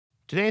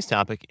Today's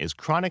topic is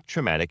chronic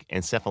traumatic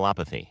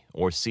encephalopathy,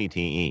 or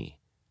CTE.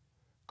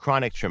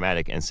 Chronic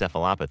traumatic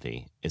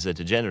encephalopathy is a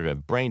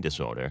degenerative brain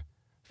disorder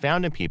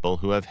found in people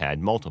who have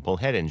had multiple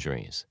head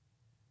injuries.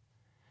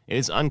 It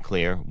is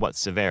unclear what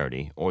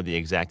severity or the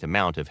exact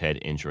amount of head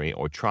injury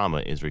or trauma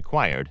is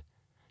required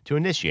to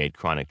initiate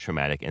chronic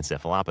traumatic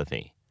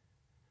encephalopathy.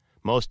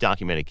 Most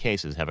documented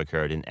cases have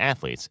occurred in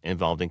athletes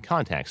involved in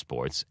contact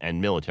sports and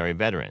military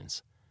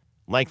veterans,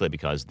 likely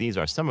because these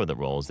are some of the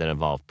roles that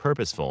involve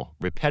purposeful,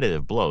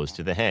 repetitive blows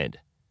to the head.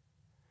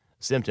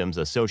 Symptoms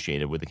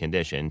associated with the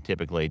condition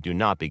typically do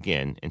not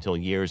begin until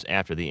years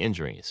after the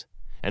injuries,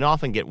 and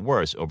often get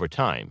worse over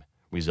time,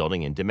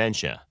 resulting in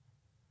dementia.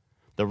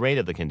 The rate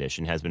of the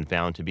condition has been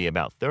found to be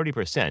about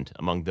 30%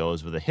 among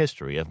those with a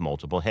history of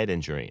multiple head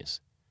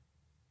injuries.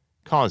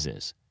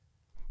 Causes.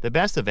 The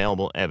best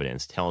available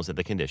evidence tells that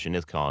the condition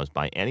is caused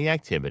by any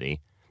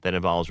activity that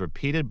involves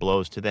repeated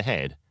blows to the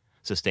head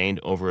sustained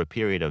over a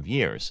period of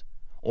years,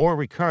 or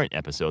recurrent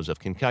episodes of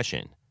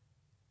concussion.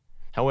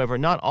 However,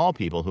 not all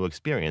people who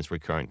experience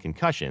recurrent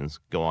concussions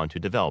go on to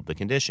develop the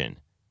condition.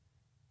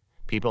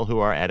 People who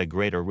are at a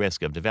greater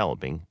risk of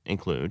developing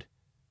include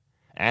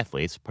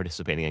athletes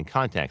participating in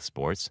contact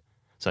sports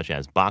such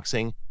as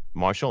boxing,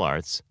 martial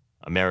arts,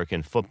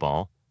 American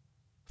football,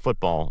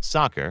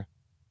 soccer,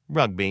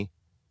 rugby,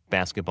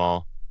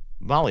 basketball,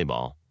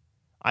 volleyball,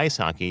 ice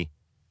hockey,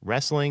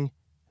 wrestling,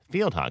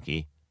 field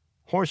hockey,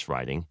 horse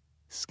riding,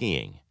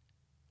 skiing.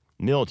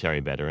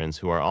 Military veterans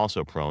who are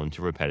also prone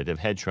to repetitive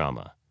head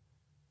trauma.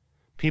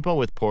 People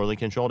with poorly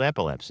controlled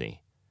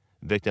epilepsy,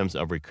 victims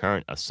of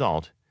recurrent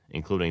assault,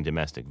 including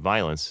domestic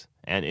violence,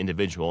 and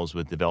individuals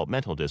with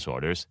developmental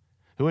disorders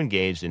who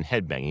engaged in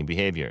headbanging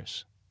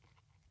behaviors.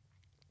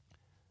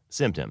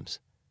 Symptoms: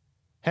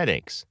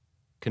 headaches,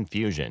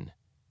 confusion,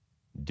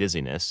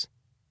 dizziness,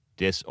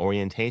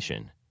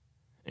 disorientation,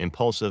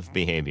 impulsive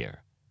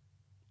behavior,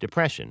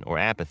 depression or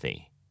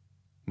apathy,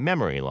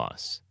 memory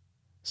loss,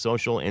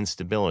 social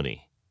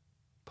instability,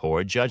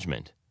 poor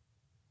judgment,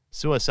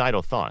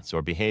 suicidal thoughts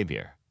or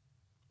behavior,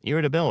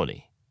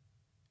 irritability,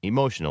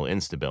 emotional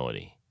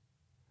instability,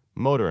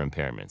 motor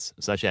impairments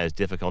such as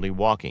difficulty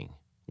walking,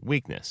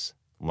 weakness,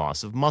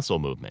 loss of muscle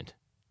movement,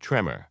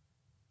 tremor,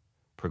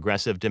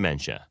 progressive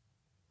dementia,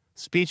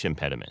 speech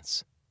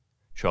impediments,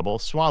 trouble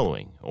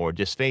swallowing or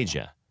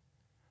dysphagia,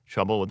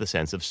 trouble with the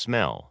sense of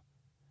smell,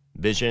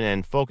 vision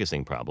and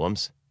focusing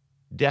problems,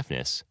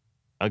 deafness,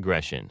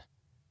 aggression.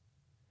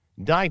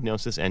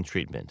 Diagnosis and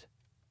treatment.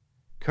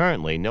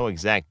 Currently, no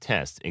exact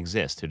tests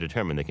exist to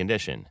determine the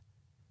condition.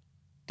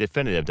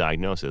 Definitive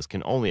diagnosis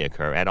can only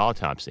occur at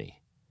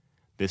autopsy.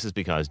 This is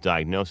because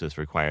diagnosis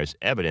requires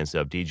evidence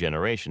of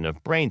degeneration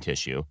of brain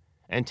tissue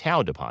and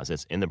tau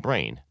deposits in the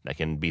brain that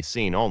can be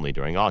seen only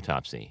during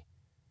autopsy.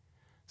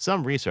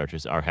 Some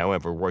researchers are,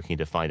 however, working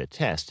to find a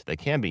test that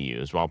can be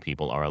used while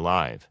people are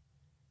alive.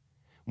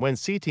 When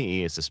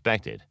CTE is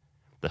suspected,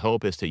 the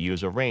hope is to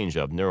use a range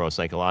of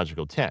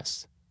neuropsychological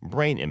tests,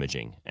 brain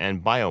imaging,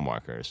 and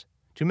biomarkers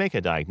to make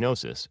a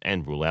diagnosis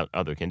and rule out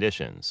other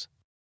conditions.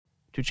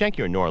 To check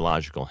your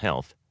neurological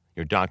health,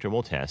 your doctor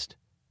will test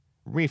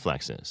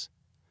reflexes,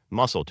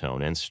 muscle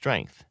tone and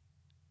strength,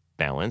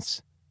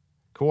 balance,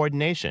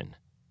 coordination,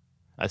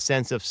 a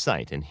sense of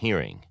sight and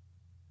hearing,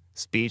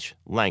 speech,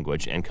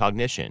 language, and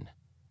cognition,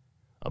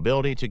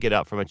 ability to get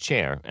up from a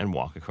chair and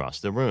walk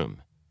across the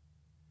room.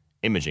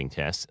 Imaging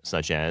tests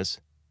such as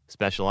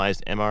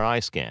specialized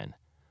MRI scan,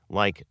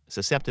 like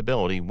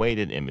susceptibility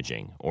weighted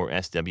imaging or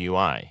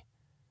SWI,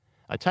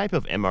 a type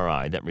of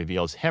MRI that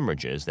reveals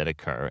hemorrhages that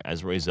occur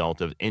as a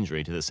result of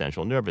injury to the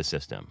central nervous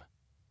system.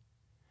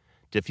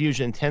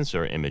 Diffusion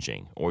tensor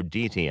imaging or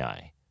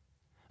DTI,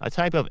 a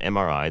type of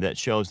MRI that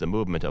shows the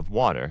movement of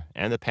water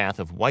and the path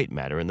of white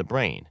matter in the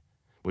brain,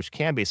 which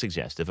can be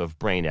suggestive of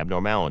brain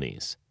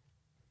abnormalities.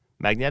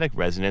 Magnetic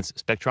resonance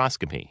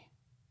spectroscopy,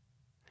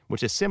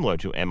 which is similar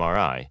to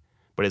MRI,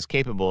 but is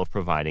capable of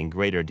providing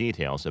greater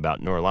details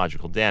about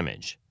neurological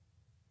damage.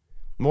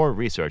 More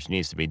research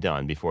needs to be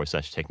done before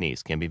such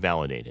techniques can be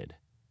validated.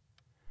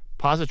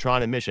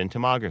 Positron emission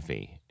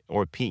tomography,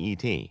 or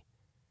PET.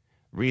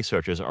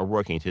 Researchers are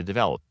working to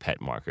develop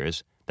PET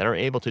markers that are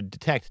able to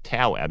detect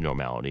tau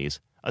abnormalities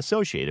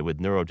associated with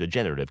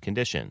neurodegenerative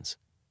conditions.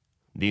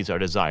 These are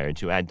desired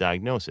to add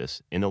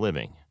diagnosis in the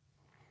living.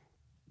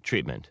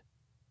 Treatment.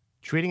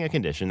 Treating a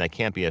condition that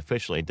can't be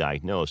officially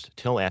diagnosed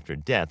till after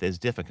death is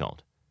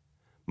difficult.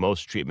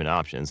 Most treatment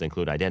options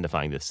include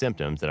identifying the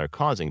symptoms that are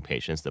causing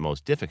patients the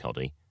most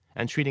difficulty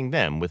and treating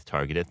them with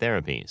targeted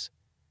therapies.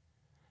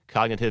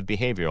 Cognitive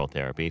behavioral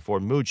therapy for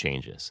mood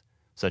changes,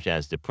 such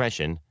as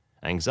depression,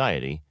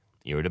 anxiety,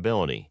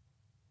 irritability.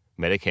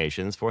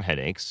 Medications for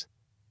headaches.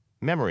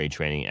 Memory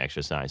training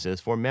exercises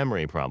for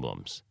memory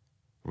problems.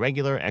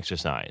 Regular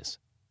exercise.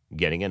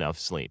 Getting enough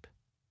sleep.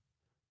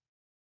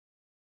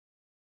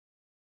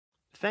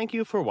 Thank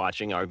you for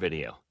watching our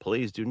video.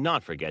 Please do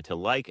not forget to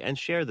like and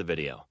share the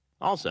video.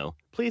 Also,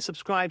 please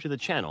subscribe to the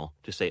channel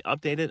to stay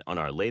updated on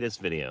our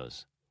latest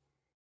videos.